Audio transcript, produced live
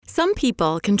Some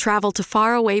people can travel to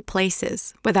faraway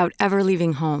places without ever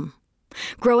leaving home.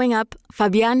 Growing up,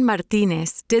 Fabián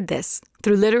Martínez did this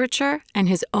through literature and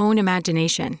his own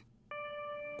imagination.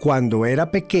 Cuando era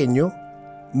pequeño,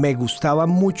 me gustaban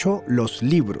mucho los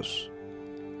libros.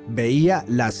 Veía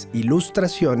las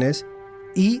ilustraciones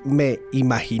y me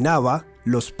imaginaba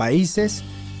los países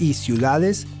y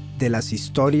ciudades de las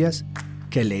historias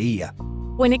que leía.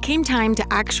 When it came time to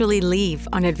actually leave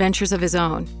on adventures of his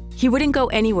own, he wouldn't go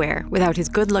anywhere without his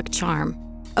good luck charm.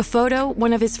 A photo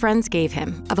one of his friends gave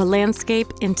him of a landscape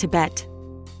in Tibet.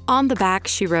 On the back,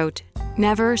 she wrote,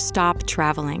 "Never stop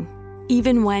traveling,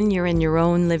 even when you're in your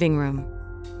own living room."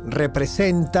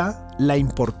 Representa la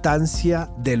importancia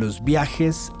de los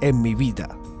viajes en mi vida.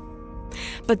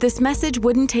 But this message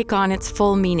wouldn't take on its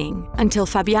full meaning until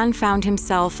Fabián found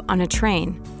himself on a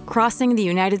train, crossing the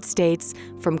United States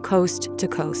from coast to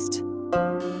coast.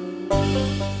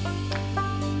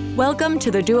 Welcome to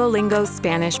the Duolingo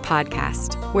Spanish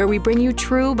podcast, where we bring you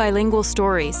true bilingual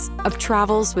stories of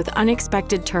travels with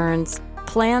unexpected turns,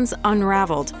 plans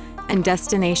unraveled, and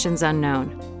destinations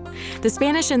unknown. The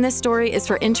Spanish in this story is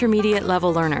for intermediate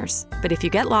level learners, but if you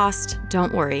get lost,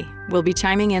 don't worry. We'll be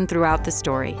chiming in throughout the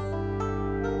story.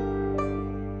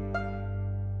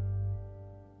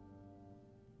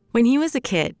 When he was a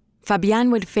kid,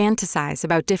 Fabián would fantasize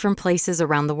about different places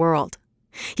around the world.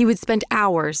 He would spend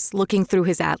hours looking through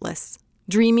his atlas,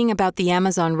 dreaming about the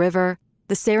Amazon River,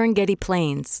 the Serengeti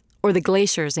Plains, or the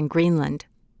glaciers in Greenland.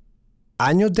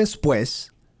 Años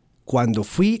después, cuando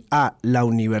fui a la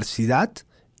universidad,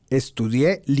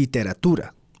 estudié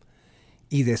literatura.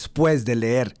 Y después de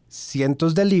leer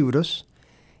cientos de libros,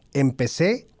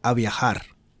 empecé a viajar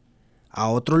a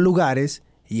otros lugares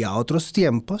y a otros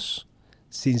tiempos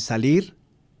sin salir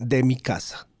de mi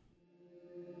casa.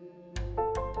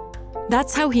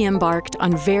 That's how he embarked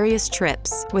on various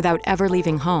trips without ever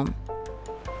leaving home.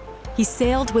 He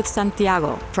sailed with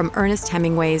Santiago from Ernest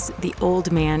Hemingway's The Old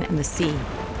Man and the Sea,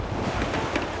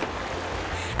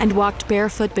 and walked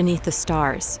barefoot beneath the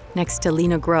stars next to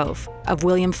Lena Grove of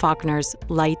William Faulkner's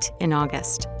Light in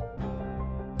August.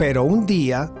 Pero un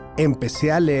día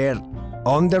empecé a leer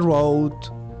On the Road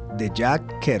de Jack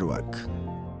Kerouac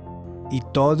y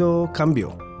todo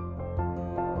cambió.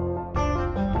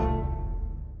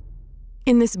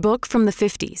 In this book from the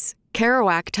 50s,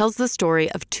 Kerouac tells the story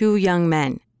of two young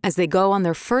men as they go on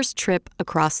their first trip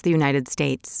across the United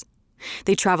States.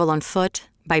 They travel on foot,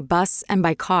 by bus, and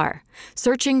by car,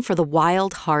 searching for the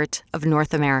wild heart of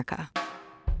North America.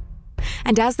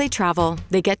 And as they travel,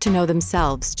 they get to know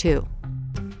themselves, too.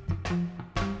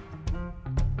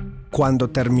 Cuando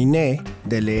terminé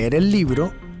de leer el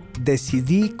libro,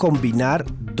 decidí combinar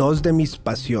dos de mis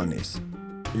pasiones,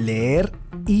 leer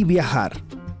y viajar.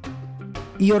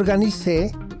 Y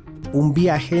organicé un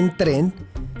viaje en tren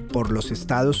por los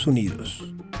Estados Unidos.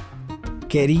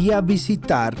 Quería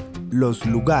visitar los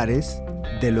lugares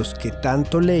de los que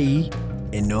tanto leí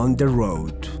en On the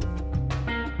Road.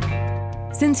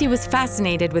 Since he was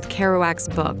fascinated with Kerouac's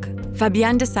book,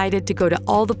 Fabián decided to go to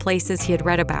all the places he had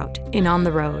read about in On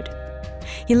the Road.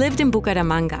 He lived in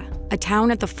Bucaramanga, a town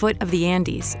at the foot of the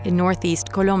Andes in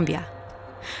northeast Colombia.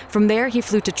 From there, he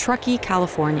flew to Truckee,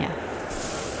 California.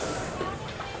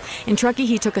 In Truckee,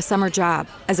 he took a summer job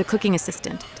as a cooking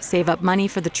assistant to save up money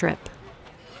for the trip.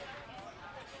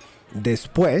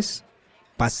 Después,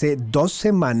 pasé 2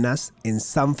 semanas en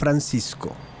San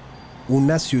Francisco,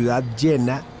 una ciudad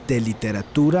llena de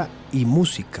literatura y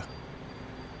música.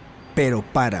 Pero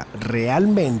para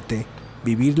realmente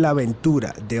vivir la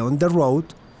aventura de On the Road,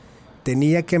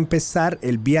 tenía que empezar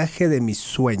el viaje de mis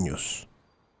sueños.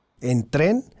 En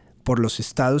tren por los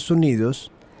Estados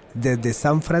Unidos, desde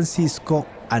San Francisco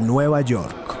a Nueva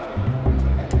York.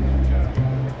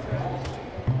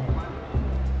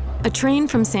 A train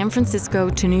from San Francisco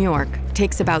to New York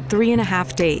takes about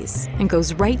 3.5 days and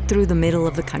goes right through the middle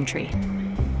of the country.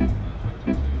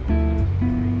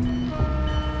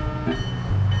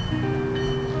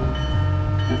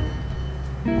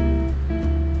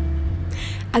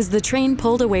 As the train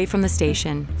pulled away from the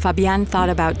station, Fabián thought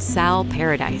about Sal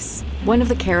Paradise, one of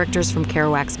the characters from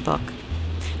Kerouac's book.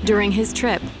 During his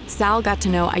trip, Sal got to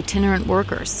know itinerant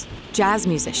workers, jazz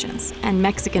musicians, and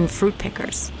Mexican fruit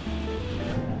pickers.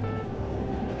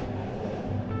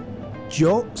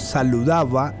 Yo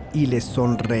saludaba y les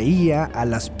sonreía a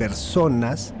las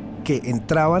personas que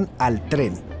entraban al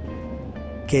tren.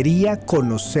 Quería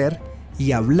conocer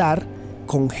y hablar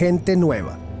con gente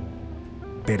nueva,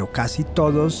 pero casi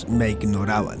todos me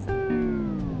ignoraban.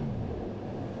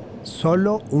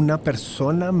 Solo una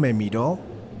persona me miró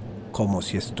como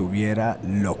si estuviera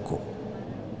loco.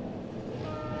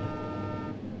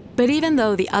 But even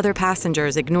though the other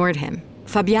passengers ignored him,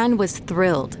 Fabián was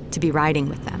thrilled to be riding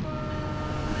with them.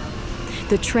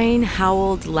 The train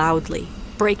howled loudly,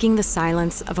 breaking the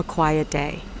silence of a quiet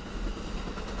day.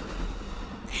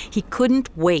 He couldn't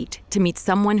wait to meet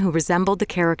someone who resembled the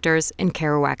characters in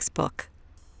Kerouac's book.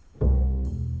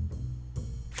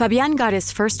 Fabián got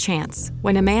his first chance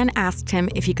when a man asked him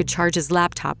if he could charge his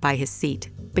laptop by his seat,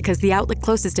 because the outlet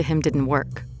closest to him didn't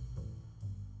work.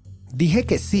 Dije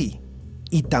que sí,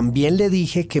 y también le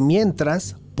dije que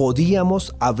mientras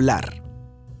podíamos hablar.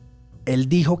 Él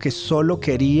dijo que solo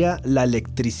quería la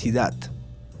electricidad.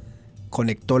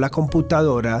 Conectó la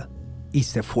computadora y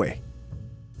se fue.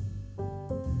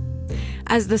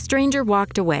 As the stranger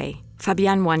walked away,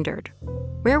 Fabián wondered,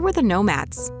 where were the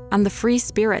nomads and the free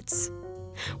spirits?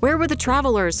 Where were the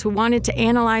travelers who wanted to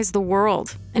analyze the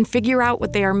world and figure out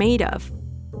what they are made of?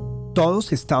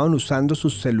 Todos estaban usando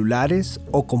sus celulares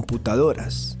o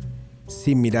computadoras,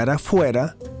 sin mirar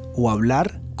afuera o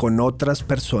hablar con otras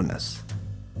personas.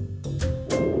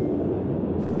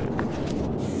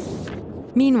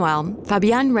 Meanwhile,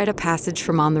 Fabián read a passage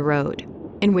from On the Road,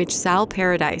 in which Sal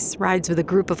Paradise rides with a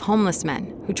group of homeless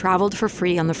men who traveled for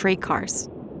free on the freight cars.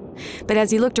 But as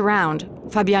he looked around,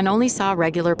 Fabián only saw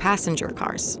regular passenger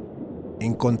cars.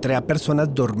 Encontré a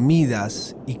personas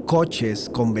dormidas y coches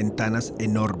con ventanas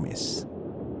enormes.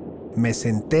 Me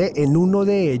senté en uno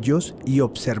de ellos y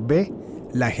observé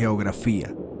la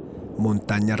geografía.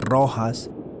 Montañas rojas,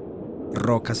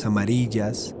 rocas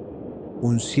amarillas,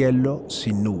 un cielo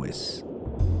sin nubes.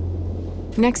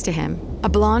 Next to him, a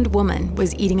blonde woman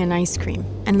was eating an ice cream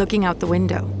and looking out the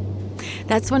window.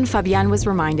 That's when Fabián was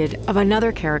reminded of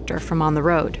another character from On the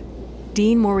Road,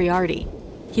 Dean Moriarty.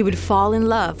 He would fall in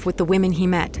love with the women he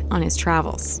met on his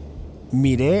travels.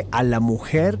 Miré a la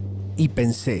mujer y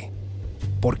pensé,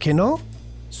 ¿por qué no?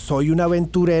 Soy un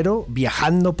aventurero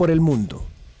viajando por el mundo.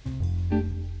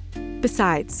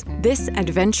 Besides, this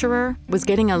adventurer was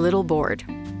getting a little bored.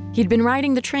 He'd been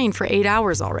riding the train for 8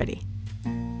 hours already.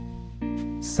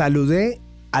 Saludé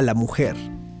a la mujer.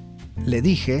 Le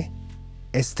dije,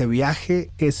 este viaje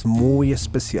es muy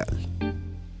especial.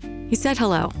 He said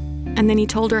hello, and then he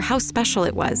told her how special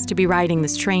it was to be riding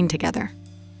this train together.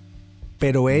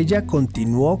 Pero ella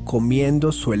continuó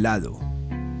comiendo su helado.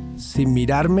 Sin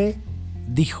mirarme,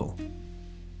 dijo,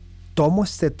 tomo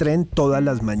este tren todas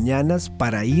las mañanas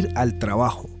para ir al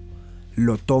trabajo.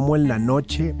 Lo tomo en la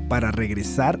noche para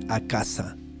regresar a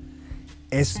casa.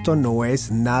 Esto no es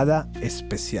nada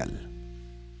especial.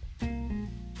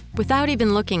 Without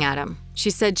even looking at him, she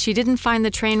said she didn't find the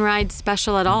train ride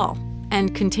special at all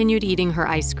and continued eating her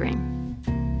ice cream.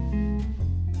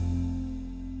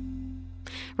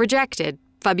 Rejected,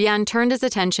 Fabián turned his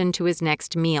attention to his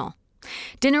next meal.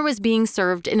 Dinner was being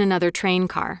served in another train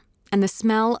car, and the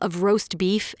smell of roast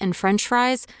beef and French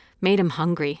fries made him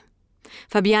hungry.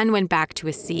 Fabián went back to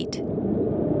his seat.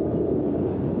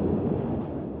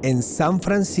 En San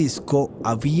Francisco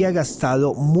había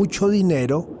gastado mucho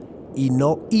dinero y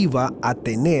no iba a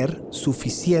tener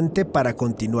suficiente para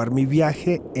continuar mi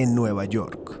viaje en Nueva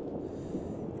York.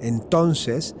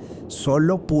 Entonces,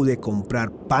 solo pude comprar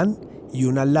pan y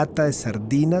una lata de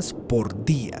sardinas por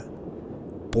día.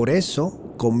 Por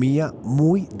eso, comía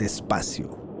muy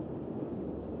despacio.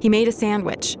 He made a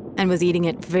sandwich and was eating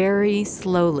it very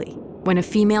slowly when a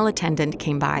female attendant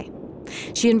came by.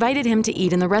 She invited him to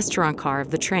eat in the restaurant car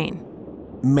of the train.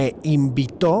 Me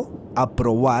invitó a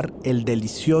probar el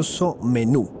delicioso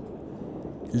menú.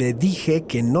 Le dije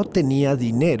que no tenía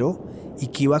dinero y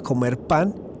que iba a comer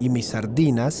pan y mis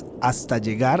sardinas hasta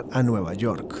llegar a Nueva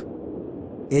York.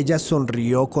 Ella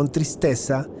sonrió con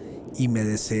tristeza y me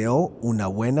deseó una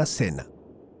buena cena.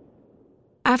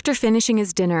 After finishing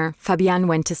his dinner, Fabián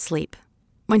went to sleep.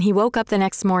 When he woke up the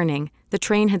next morning, the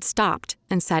train had stopped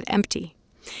and sat empty.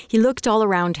 He looked all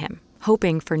around him,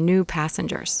 hoping for new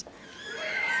passengers.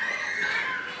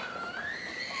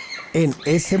 En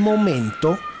ese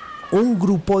momento, un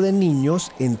grupo de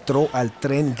niños entró al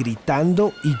tren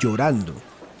gritando y llorando,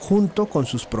 junto con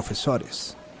sus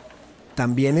profesores.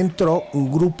 También entró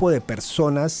un grupo de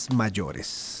personas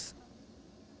mayores.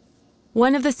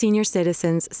 One of the senior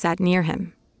citizens sat near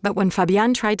him, but when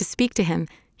Fabián tried to speak to him,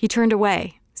 he turned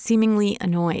away, seemingly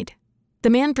annoyed. The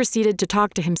man proceeded to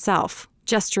talk to himself,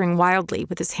 gesturing wildly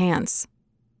with his hands.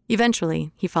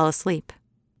 Eventually, he fell asleep.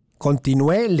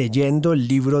 Continué leyendo el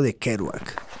libro de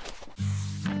Kerouac.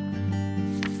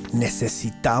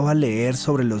 Necesitaba leer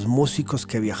sobre los músicos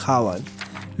que viajaban,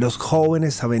 los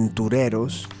jóvenes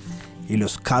aventureros y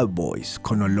los cowboys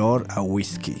con olor a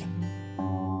whisky.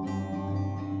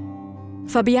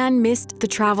 Fabián missed the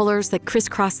travelers that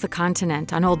crisscrossed the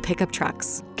continent on old pickup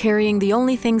trucks, carrying the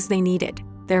only things they needed,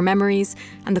 their memories,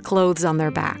 and the clothes on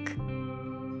their back.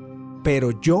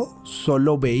 Pero yo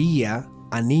solo veía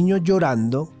a niños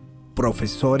llorando,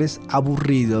 profesores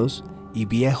aburridos y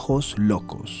viejos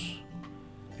locos.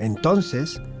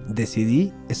 Entonces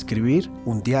decidí escribir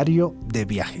un diario de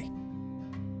viaje.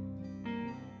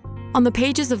 On the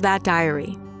pages of that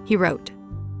diary, he wrote,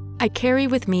 "I carry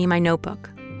with me my notebook,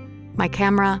 my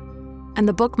camera, and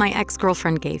the book my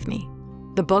ex-girlfriend gave me,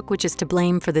 the book which is to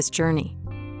blame for this journey,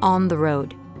 On the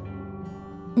Road.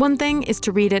 One thing is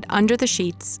to read it under the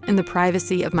sheets in the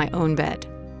privacy of my own bed.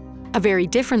 A very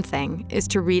different thing is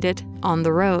to read it on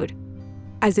the road,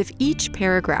 as if each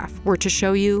paragraph were to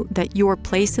show you that your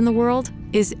place in the world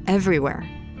is everywhere,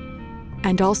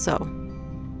 and also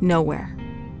nowhere."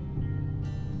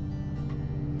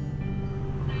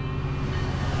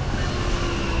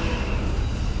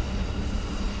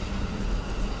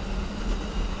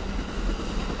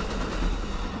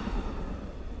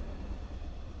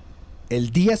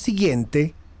 El día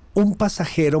siguiente, un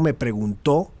pasajero me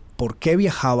preguntó por qué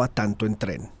viajaba tanto en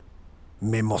tren.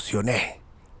 Me emocioné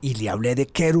y le hablé de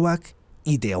Kerouac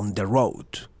y de On the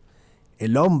Road.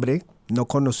 El hombre no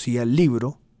conocía el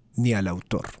libro ni al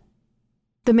autor.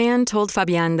 The man told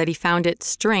Fabián that he found it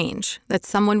strange that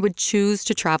someone would choose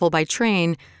to travel by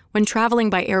train when traveling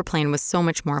by airplane was so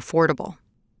much more affordable.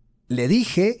 Le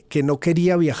dije que no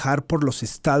quería viajar por los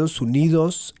Estados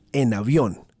Unidos en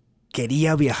avión.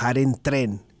 Quería viajar en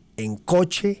tren, en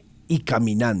coche y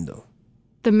caminando.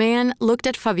 The man looked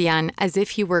at Fabián as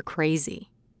if he were crazy.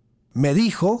 Me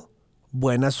dijo,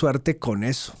 buena suerte con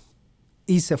eso.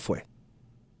 Y se fue.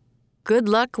 "Good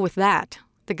luck with that,"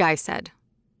 the guy said,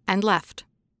 and left.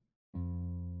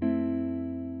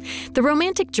 The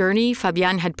romantic journey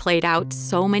Fabián had played out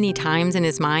so many times in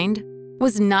his mind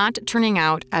was not turning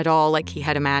out at all like he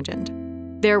had imagined.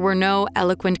 There were no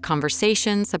eloquent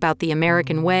conversations about the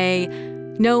American way,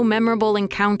 no memorable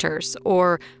encounters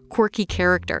or quirky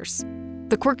characters.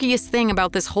 The quirkiest thing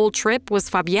about this whole trip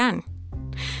was Fabián.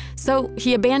 So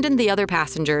he abandoned the other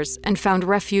passengers and found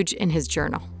refuge in his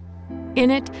journal.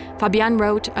 In it, Fabián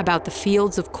wrote about the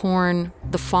fields of corn,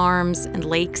 the farms and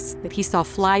lakes that he saw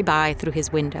fly by through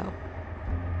his window.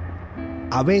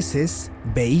 A veces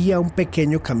veía un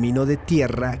pequeño camino de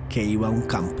tierra que iba a un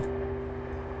campo.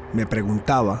 Me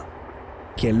preguntaba,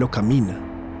 ¿quién lo camina?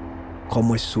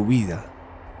 ¿Cómo es su vida?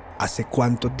 ¿Hace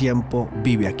cuánto tiempo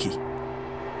vive aquí?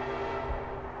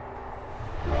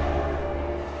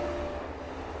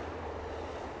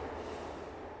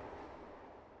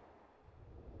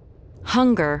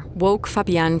 Hunger woke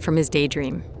Fabián from his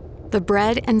daydream. The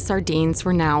bread and sardines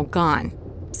were now gone,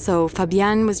 so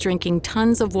Fabián was drinking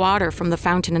tons of water from the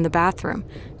fountain in the bathroom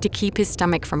to keep his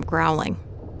stomach from growling.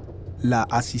 La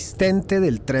asistente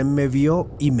del tren me vio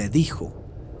y me dijo,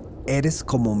 eres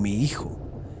como mi hijo.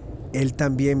 Él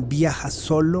también viaja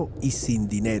solo y sin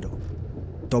dinero.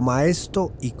 Toma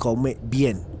esto y come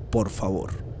bien, por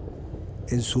favor.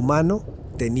 En su mano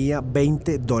tenía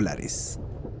 $20.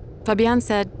 Fabián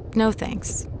said, no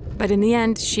thanks, but in the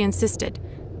end she insisted,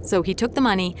 so he took the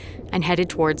money and headed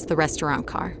towards the restaurant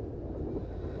car.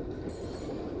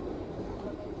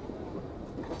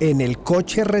 En el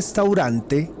coche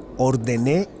restaurante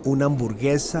ordené una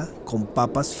hamburguesa con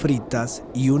papas fritas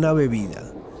y una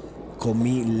bebida.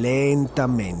 Comí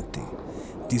lentamente,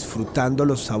 disfrutando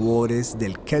los sabores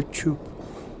del ketchup,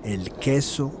 el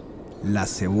queso, la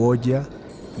cebolla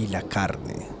y la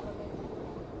carne.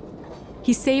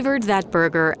 He savored that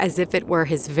burger as if it were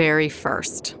his very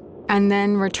first, and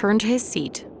then returned to his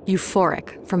seat,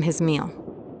 euphoric from his meal.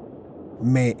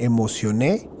 Me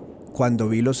emocioné cuando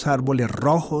vi los árboles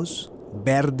rojos,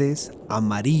 verdes,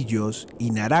 amarillos y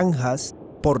naranjas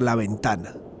por la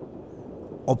ventana.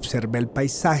 Observé el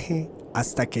paisaje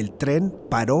hasta que el tren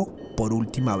paró por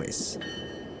última vez.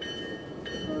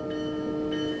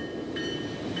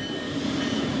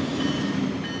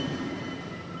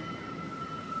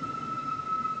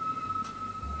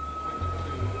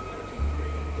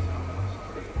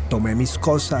 Tomé mis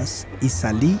cosas y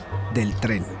salí del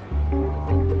tren.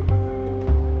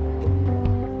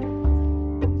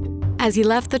 As he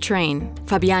left the train,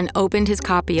 Fabián opened his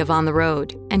copy of On the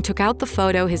Road and took out the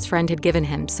photo his friend had given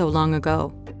him so long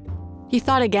ago. He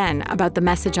thought again about the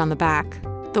message on the back,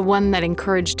 the one that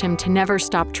encouraged him to never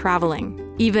stop traveling,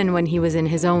 even when he was in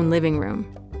his own living room.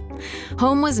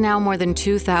 Home was now more than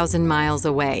 2,000 miles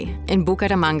away, in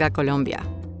Bucaramanga, Colombia.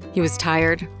 He was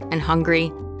tired and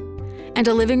hungry, and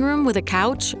a living room with a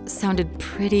couch sounded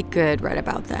pretty good right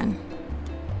about then.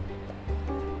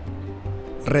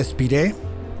 Respiré,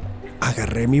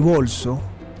 agarré mi bolso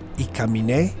y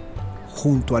caminé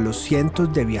junto a los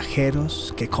cientos de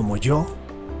viajeros que, como yo,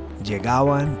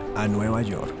 llegaban a Nueva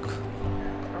York.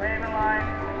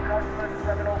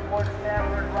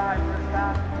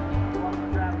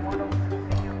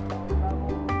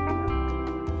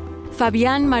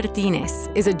 Fabián Martínez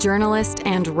is a journalist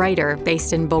and writer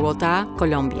based in Bogotá,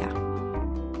 Colombia.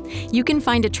 You can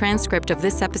find a transcript of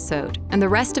this episode and the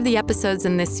rest of the episodes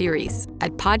in this series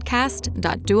at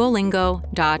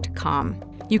podcast.duolingo.com.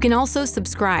 You can also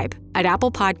subscribe at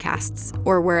Apple Podcasts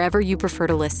or wherever you prefer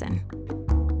to listen.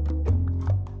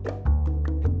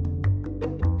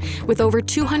 With over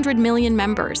 200 million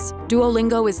members,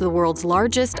 Duolingo is the world's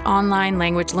largest online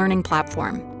language learning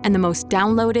platform and the most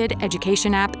downloaded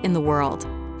education app in the world.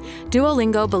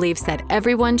 Duolingo believes that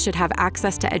everyone should have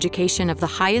access to education of the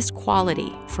highest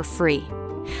quality for free.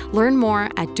 Learn more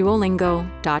at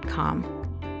duolingo.com.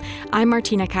 I'm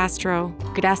Martina Castro.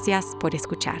 Gracias por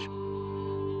escuchar.